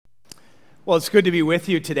Well, it's good to be with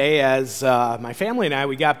you today as my family and I,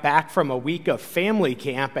 we got back from a week of family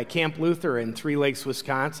camp at Camp Luther in Three Lakes,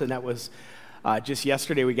 Wisconsin. That was just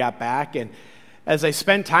yesterday we got back. And as I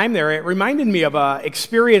spent time there, it reminded me of an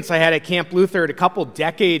experience I had at Camp Luther a couple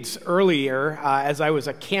decades earlier as I was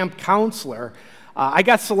a camp counselor. I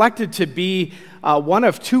got selected to be one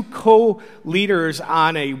of two co-leaders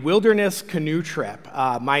on a wilderness canoe trip.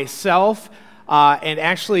 Myself and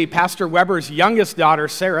actually Pastor Weber's youngest daughter,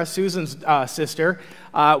 Sarah, Susan's sister,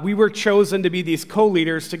 we were chosen to be these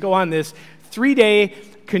co-leaders to go on this 3-day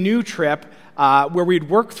canoe trip where we'd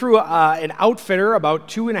work through an outfitter about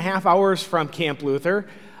 2.5 hours from Camp Luther.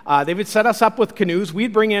 They would set us up with canoes.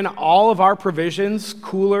 We'd bring in all of our provisions,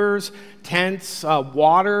 coolers, tents,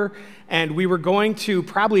 water, and we were going to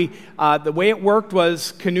probably, the way it worked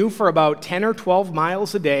was canoe for about 10 or 12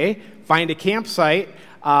 miles a day, find a campsite,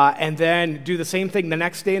 and then do the same thing the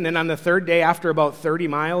next day. And then on the third day, after about 30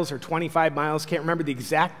 miles or 25 miles, can't remember the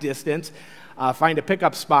exact distance, find a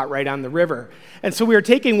pickup spot right on the river. And so we were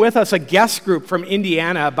taking with us a guest group from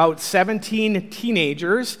Indiana, about 17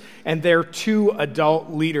 teenagers, and their 2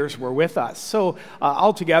 adult leaders were with us. So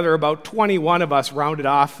altogether, about 21 of us rounded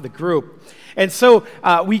off the group. And so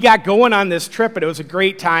we got going on this trip, and it was a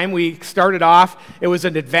great time. We started off, it was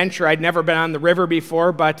an adventure. I'd never been on the river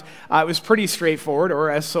before, but it was pretty straightforward, or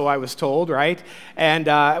as so I was told, right?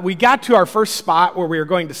 And we got to our first spot where we were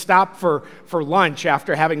going to stop for lunch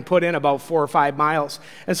after having put in about 4 or 5 miles.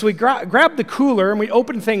 And so we grabbed the cooler, and we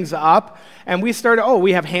opened things up, and we started,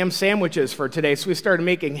 we have ham sandwiches for today. So we started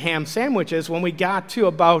making ham sandwiches. When we got to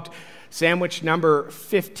about sandwich number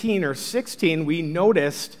 15 or 16, we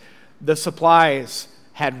noticed the supplies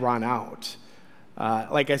had run out.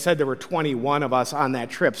 Like I said, there were 21 of us on that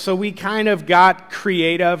trip. So we kind of got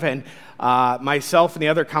creative, and myself and the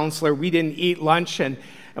other counselor, we didn't eat lunch, and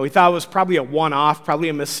we thought it was probably a one-off, probably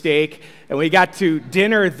a mistake. And we got to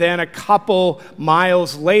dinner then a couple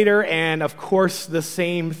miles later, and of course the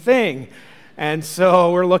same thing. And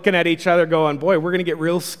so we're looking at each other going, boy, we're going to get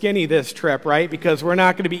real skinny this trip, right? Because we're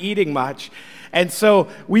not going to be eating much. And so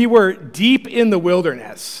we were deep in the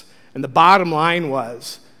wilderness. And the bottom line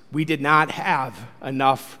was, we did not have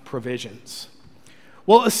enough provisions.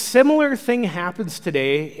 Well, a similar thing happens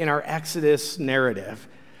today in our Exodus narrative.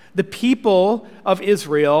 The people of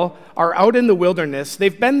Israel are out in the wilderness.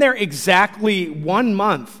 They've been there exactly 1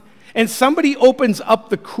 month. And somebody opens up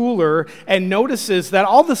the cooler and notices that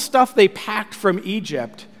all the stuff they packed from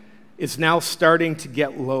Egypt is now starting to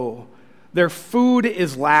get low. Their food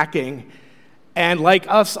is lacking. And like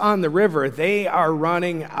us on the river, they are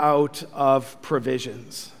running out of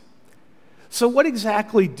provisions. So what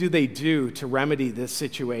exactly do they do to remedy this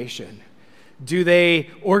situation? Do they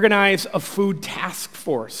organize a food task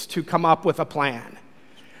force to come up with a plan?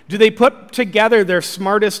 Do they put together their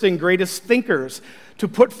smartest and greatest thinkers to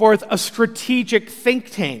put forth a strategic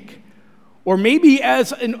think tank? Or maybe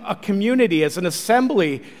as a community, as an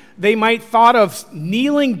assembly, they might thought of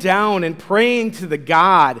kneeling down and praying to the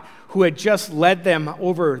God who had just led them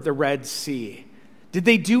over the Red Sea. Did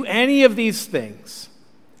they do any of these things?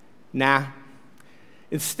 Nah.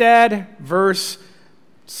 Instead, verse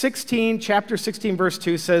 16, chapter 16, verse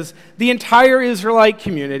 2 says, the entire Israelite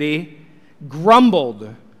community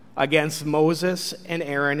grumbled against Moses and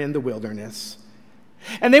Aaron in the wilderness.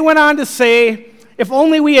 And they went on to say, if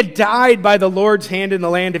only we had died by the Lord's hand in the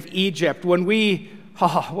land of Egypt when we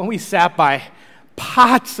sat by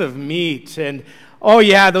pots of meat and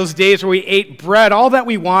those days where we ate bread, all that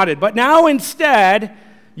we wanted. But now instead,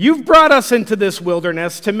 you've brought us into this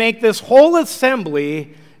wilderness to make this whole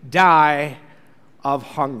assembly die of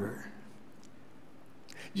hunger.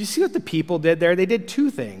 Did you see what the people did there? They did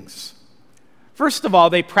 2 things. First of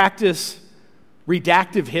all, they practice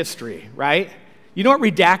redactive history, right? You know what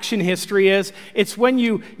redaction history is? It's when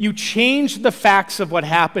you change the facts of what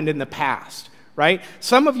happened in the past, right?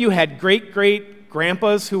 Some of you had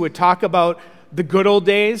great-great-grandpas who would talk about the good old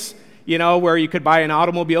days, where you could buy an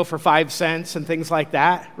automobile for 5 cents and things like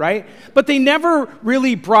that, right? But they never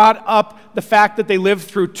really brought up the fact that they lived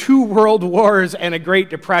through 2 world wars and a Great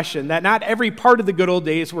Depression, that not every part of the good old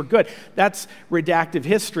days were good. That's redactive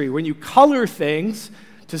history, when you color things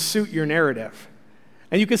to suit your narrative.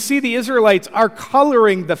 And you can see the Israelites are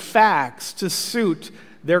coloring the facts to suit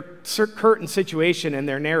their current situation and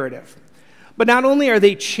their narrative. But not only are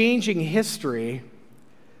they changing history,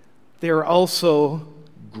 they are also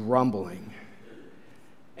grumbling.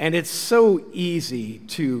 And it's so easy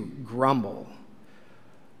to grumble.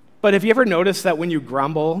 But have you ever noticed that when you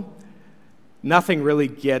grumble, nothing really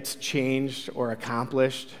gets changed or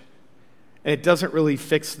accomplished? And it doesn't really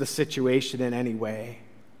fix the situation in any way.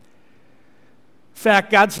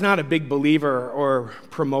 fact, God's not a big believer or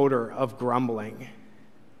promoter of grumbling.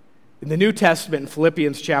 In the New Testament, in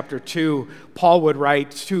Philippians chapter 2, Paul would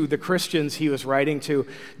write to the Christians he was writing to,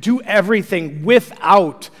 do everything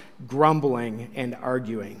without grumbling and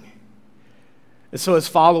arguing. And so as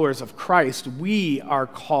followers of Christ, we are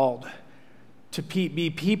called to be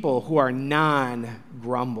people who are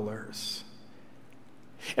non-grumblers.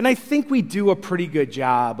 And I think we do a pretty good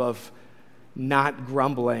job of not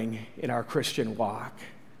grumbling in our Christian walk.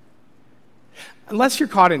 Unless you're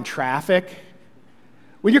caught in traffic.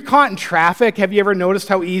 When you're caught in traffic, have you ever noticed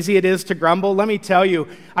how easy it is to grumble? Let me tell you,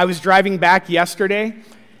 I was driving back yesterday,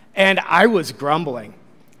 and I was grumbling.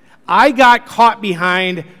 I got caught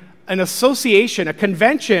behind an association, a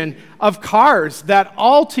convention of cars that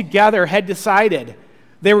all together had decided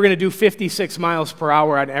they were going to do 56 miles per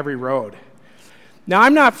hour on every road. Now,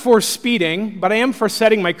 I'm not for speeding, but I am for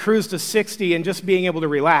setting my cruise to 60 and just being able to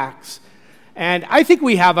relax. And I think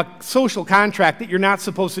we have a social contract that you're not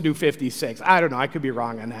supposed to do 56. I don't know. I could be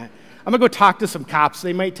wrong on that. I'm going to go talk to some cops.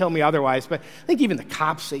 They might tell me otherwise, but I think even the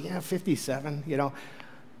cops say, 57,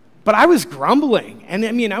 But I was grumbling. And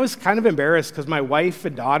I was kind of embarrassed because my wife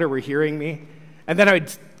and daughter were hearing me. And then I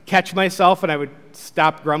would catch myself and I would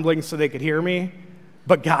stop grumbling so they could hear me.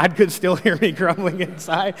 But God could still hear me grumbling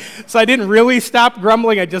inside. So I didn't really stop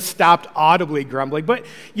grumbling. I just stopped audibly grumbling. But,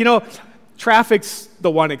 traffic's the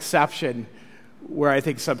one exception where I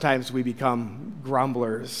think sometimes we become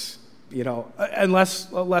grumblers.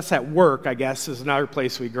 Unless at work, I guess, is another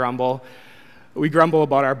place we grumble. We grumble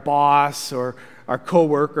about our boss or our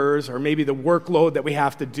coworkers or maybe the workload that we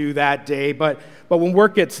have to do that day. But when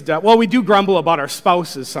work gets done, we do grumble about our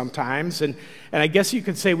spouses sometimes. And I guess you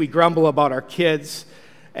could say we grumble about our kids.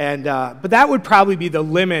 But that would probably be the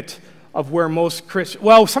limit of where most Christians...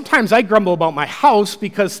 Well, sometimes I grumble about my house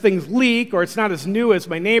because things leak or it's not as new as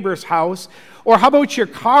my neighbor's house. Or how about your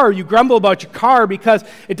car? You grumble about your car because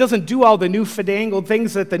it doesn't do all the new fandangled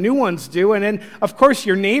things that the new ones do. And then, of course,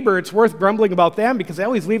 your neighbor, it's worth grumbling about them because they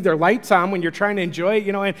always leave their lights on when you're trying to enjoy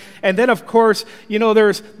it, And then, of course,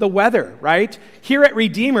 there's the weather, right? Here at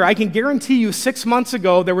Redeemer, I can guarantee you 6 months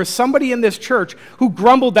ago, there was somebody in this church who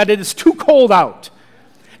grumbled that it is too cold out.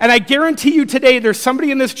 And I guarantee you today, there's somebody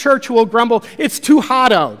in this church who will grumble, it's too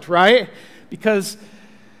hot out, right? Because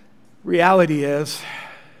reality is,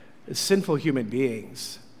 as sinful human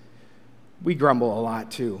beings, we grumble a lot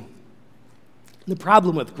too. The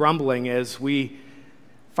problem with grumbling is we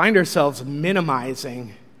find ourselves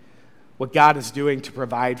minimizing what God is doing to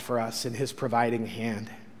provide for us in His providing hand.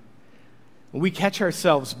 When we catch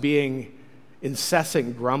ourselves being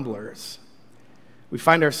incessant grumblers, we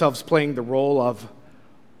find ourselves playing the role of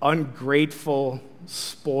ungrateful,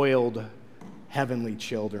 spoiled, heavenly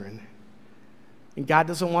children. And God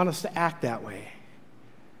doesn't want us to act that way.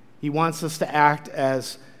 He wants us to act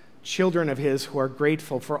as children of His who are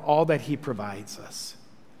grateful for all that He provides us.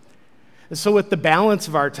 And so with the balance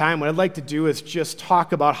of our time, what I'd like to do is just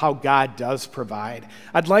talk about how God does provide.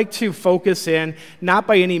 I'd like to focus in, not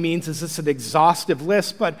by any means is this an exhaustive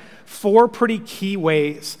list, but 4 pretty key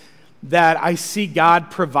ways that I see God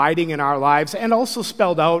providing in our lives and also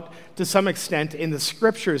spelled out to some extent in the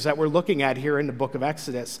scriptures that we're looking at here in the book of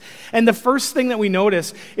Exodus. And the first thing that we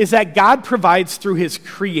notice is that God provides through His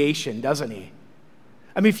creation, doesn't He?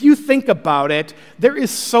 If you think about it, there is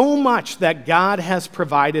so much that God has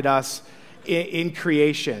provided us in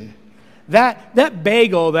creation. That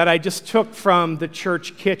bagel that I just took from the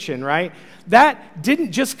church kitchen, right? That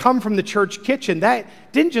didn't just come from the church kitchen. That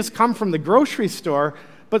didn't just come from the grocery store,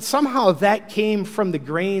 but somehow that came from the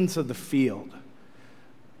grains of the field,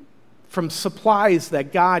 from supplies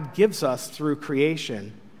that God gives us through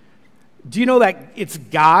creation. Do you know that it's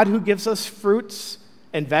God who gives us fruits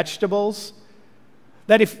and vegetables?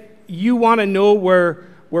 That if you want to know where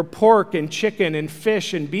pork and chicken and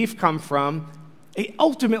fish and beef come from, it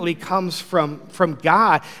ultimately comes from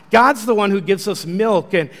God. God's the one who gives us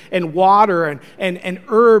milk and water and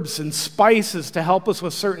herbs and spices to help us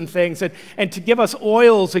with certain things and to give us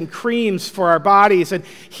oils and creams for our bodies. And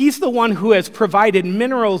He's the one who has provided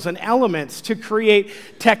minerals and elements to create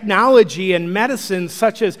technology and medicines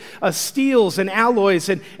such as steels and alloys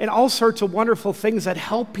and all sorts of wonderful things that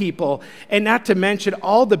help people. And not to mention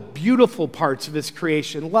all the beautiful parts of His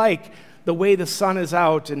creation, like the way the sun is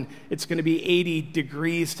out and it's going to be 80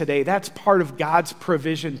 degrees today. That's part of God's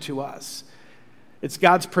provision to us. It's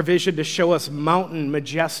God's provision to show us mountain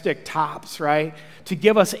majestic tops, right? To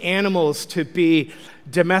give us animals to be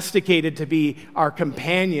domesticated, to be our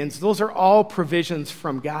companions. Those are all provisions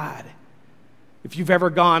from God. If you've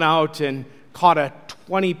ever gone out and caught a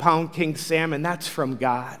 20-pound king salmon, that's from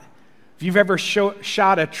God. If you've ever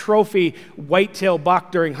shot a trophy whitetail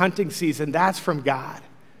buck during hunting season, that's from God.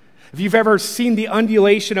 If you've ever seen the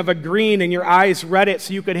undulation of a green and your eyes read it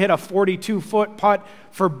so you could hit a 42-foot putt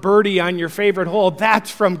for birdie on your favorite hole,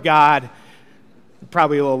 that's from God.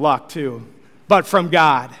 Probably a little luck too, but from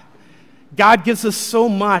God. God gives us so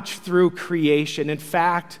much through creation. In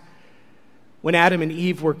fact, when Adam and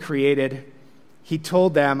Eve were created, he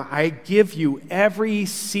told them, I give you every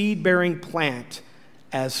seed-bearing plant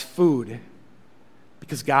as food,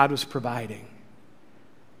 because God was providing.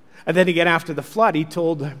 And then again after the flood, he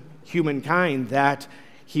told humankind that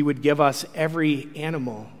he would give us every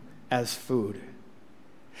animal as food.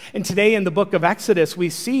 And today in the book of Exodus, we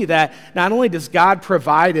see that not only does God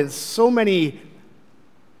provide in so many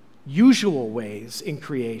usual ways in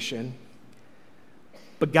creation,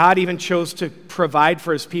 but God even chose to provide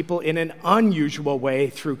for his people in an unusual way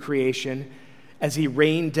through creation as he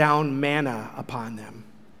rained down manna upon them.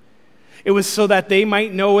 It was so that they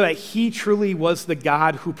might know that he truly was the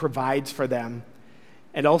God who provides for them,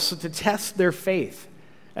 and also to test their faith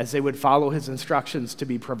as they would follow his instructions to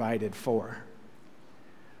be provided for.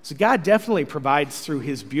 So God definitely provides through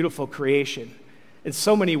his beautiful creation in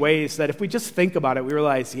so many ways that if we just think about it, we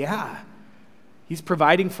realize, yeah, he's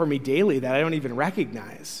providing for me daily that I don't even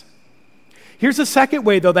recognize. Here's a second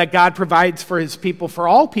way, though, that God provides for his people, for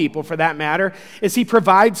all people for that matter, is he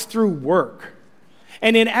provides through work.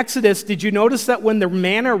 And in Exodus, did you notice that when the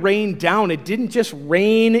manna rained down, it didn't just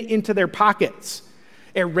rain into their pockets.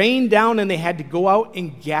 It rained down and they had to go out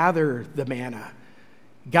and gather the manna.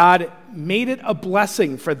 God made it a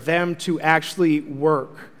blessing for them to actually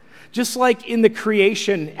work. Just like in the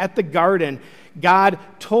creation at the garden, God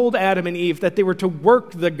told Adam and Eve that they were to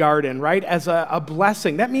work the garden, right, as a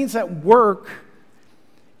blessing. That means that work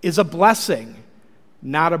is a blessing,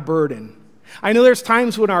 not a burden. I know there's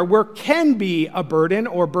times when our work can be a burden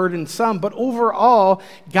or burdensome, but overall,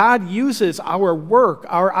 God uses our work,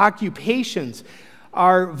 our occupations,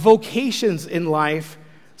 our vocations in life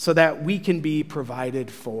so that we can be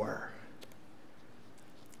provided for.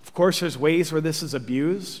 Of course, there's ways where this is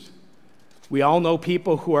abused. We all know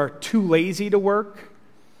people who are too lazy to work,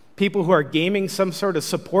 people who are gaming some sort of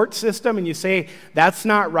support system, and you say, that's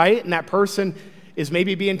not right, and that person is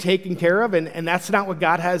maybe being taken care of, and that's not what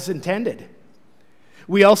God has intended.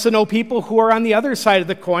 We also know people who are on the other side of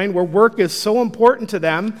the coin where work is so important to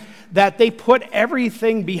them that they put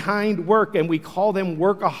everything behind work, and we call them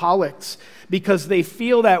workaholics because they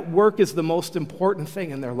feel that work is the most important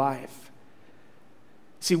thing in their life.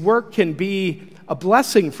 See, work can be a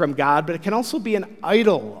blessing from God, but it can also be an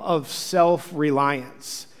idol of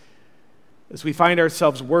self-reliance. As we find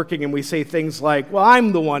ourselves working and we say things like, well,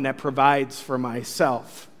 I'm the one that provides for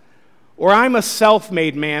myself. Or I'm a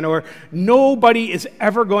self-made man, or nobody is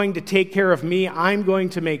ever going to take care of me. I'm going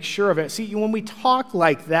to make sure of it. See, when we talk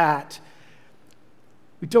like that,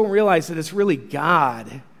 we don't realize that it's really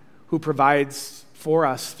God who provides for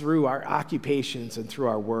us through our occupations and through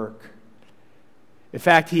our work. In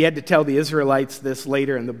fact, he had to tell the Israelites this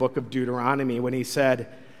later in the book of Deuteronomy when he said,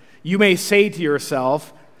 you may say to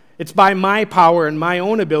yourself, it's by my power and my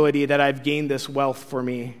own ability that I've gained this wealth for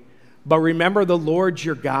me. But remember the Lord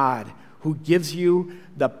your God, who gives you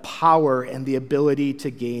the power and the ability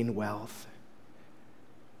to gain wealth.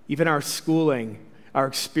 Even our schooling, our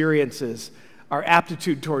experiences, our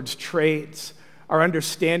aptitude towards trades, our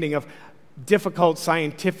understanding of difficult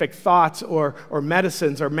scientific thoughts or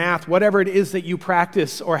medicines or math, whatever it is that you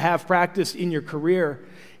practice or have practiced in your career,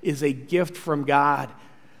 is a gift from God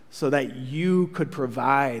so that you could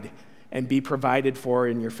provide and be provided for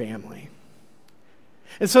in your family.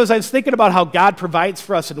 And so as I was thinking about how God provides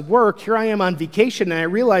for us in work, here I am on vacation, and I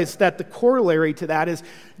realized that the corollary to that is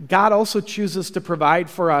God also chooses to provide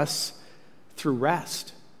for us through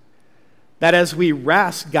rest. That as we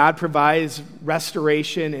rest, God provides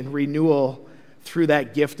restoration and renewal through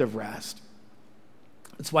that gift of rest.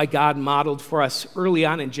 That's why God modeled for us early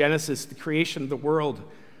on in Genesis, the creation of the world,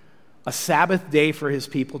 a Sabbath day for his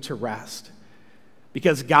people to rest.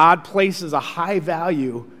 Because God places a high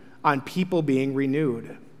value on people being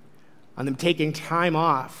renewed, on them taking time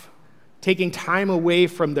off, taking time away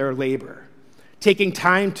from their labor, taking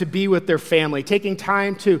time to be with their family, taking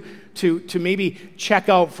time to maybe check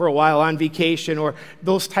out for a while on vacation or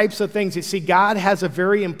those types of things. You see, God has a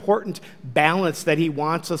very important balance that he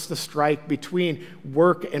wants us to strike between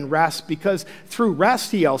work and rest, because through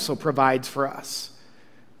rest he also provides for us.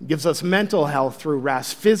 He gives us mental health through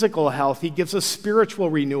rest, physical health. He gives us spiritual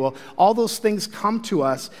renewal. All those things come to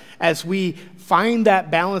us as we find that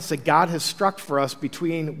balance that God has struck for us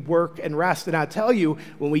between work and rest. And I'll tell you,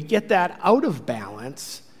 when we get that out of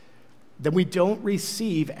balance, then we don't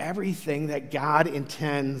receive everything that God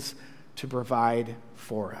intends to provide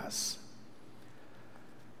for us.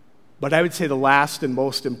 But I would say the last and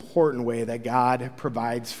most important way that God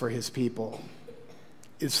provides for his people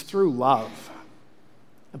is through love.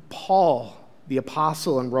 And Paul, the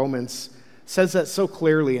apostle in Romans, says that so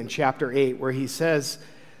clearly in chapter 8, where he says,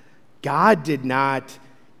 God did not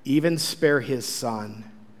even spare his son,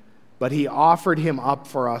 but he offered him up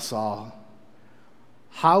for us all.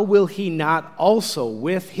 How will he not also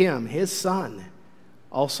with him, his son,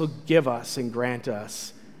 also give us and grant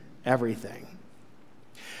us everything?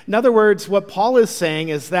 In other words, what Paul is saying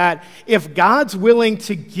is that if God's willing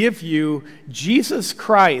to give you Jesus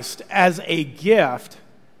Christ as a gift,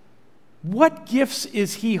 what gifts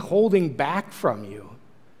is he holding back from you?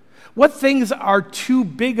 What things are too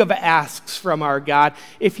big of asks from our God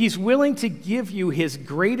if he's willing to give you his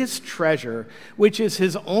greatest treasure, which is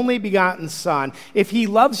his only begotten Son? If he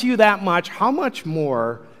loves you that much, how much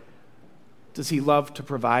more does he love to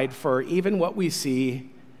provide for even what we see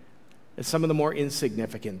as some of the more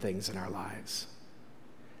insignificant things in our lives?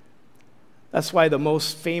 That's why the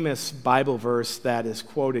most famous Bible verse that is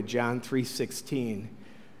quoted, John 3:16,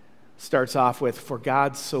 starts off with, "For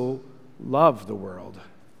God so loved the world,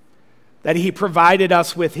 that he provided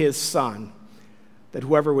us with his Son, that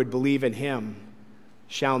whoever would believe in him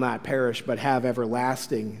shall not perish but have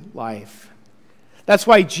everlasting life." That's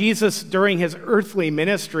why Jesus, during his earthly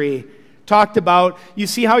ministry, talked about, you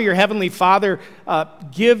see how your heavenly Father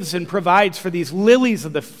gives and provides for these lilies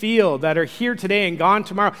of the field that are here today and gone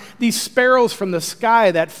tomorrow, these sparrows from the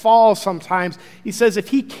sky that fall sometimes. He says if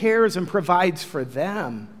he cares and provides for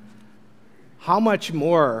them, how much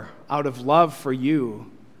more out of love for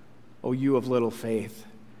you, O you of little faith,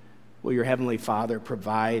 will your heavenly Father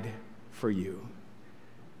provide for you?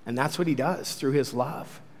 And that's what he does through his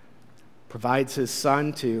love. Provides his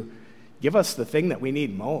Son to give us the thing that we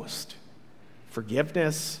need most: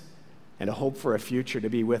 forgiveness and a hope for a future to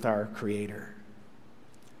be with our Creator.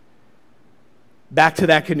 Back to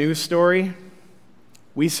that canoe story.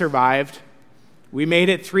 We survived. We made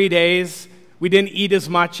it 3 days. We didn't eat as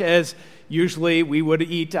much as usually we would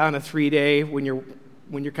eat on a 3-day when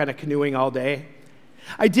you're kind of canoeing all day.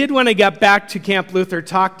 I did, when I got back to Camp Luther,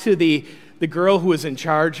 talk to the girl who was in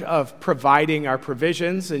charge of providing our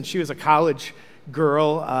provisions, and she was a college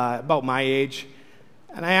girl about my age.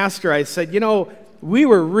 And I asked her, I said, we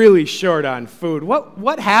were really short on food.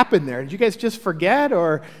 What happened there? Did you guys just forget,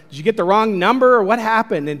 or did you get the wrong number, or what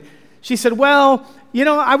happened? And she said, well,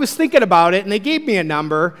 I was thinking about it, and they gave me a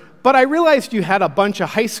number, but I realized you had a bunch of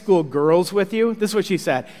high school girls with you. This is what she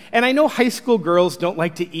said. And I know high school girls don't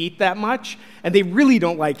like to eat that much, and they really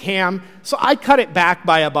don't like ham, so I cut it back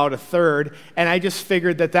by about a third, and I just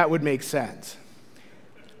figured that would make sense.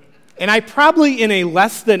 And I probably, in a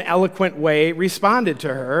less than eloquent way, responded to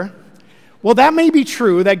her, well, that may be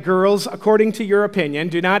true that girls, according to your opinion,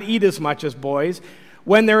 do not eat as much as boys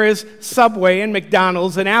when there is Subway and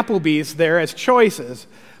McDonald's and Applebee's there as choices.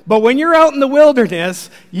 But when you're out in the wilderness,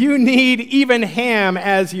 you need even ham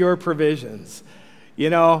as your provisions.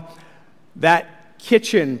 That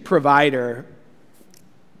kitchen provider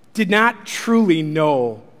did not truly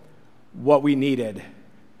know what we needed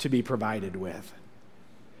to be provided with.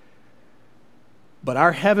 But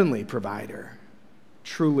our heavenly provider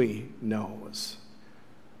truly knows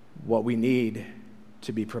what we need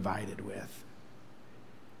to be provided with.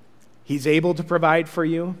 He's able to provide for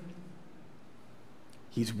you.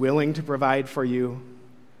 He's willing to provide for you.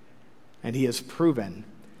 And he has proven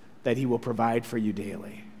that he will provide for you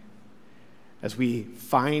daily. As we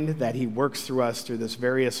find that he works through us through this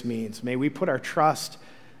various means, may we put our trust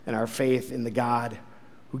and our faith in the God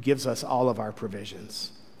who gives us all of our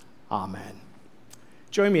provisions. Amen.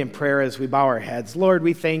 Join me in prayer as we bow our heads. Lord,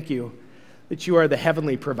 we thank you that you are the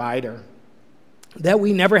heavenly provider, that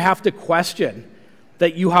we never have to question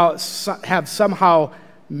that you have somehow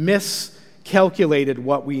miscalculated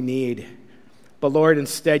what we need. But Lord,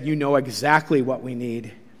 instead, you know exactly what we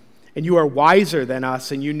need. And you are wiser than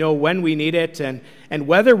us, and you know when we need it and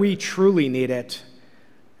whether we truly need it.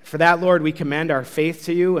 For that, Lord, we commend our faith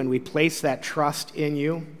to you, and we place that trust in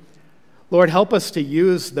you. Lord, help us to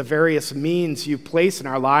use the various means you place in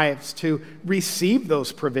our lives to receive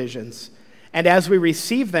those provisions. And as we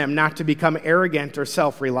receive them, not to become arrogant or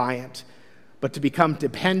self-reliant, but to become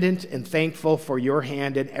dependent and thankful for your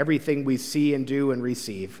hand in everything we see and do and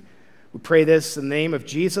receive. We pray this in the name of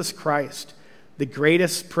Jesus Christ, the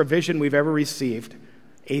greatest provision we've ever received,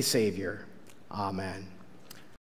 a Savior. Amen.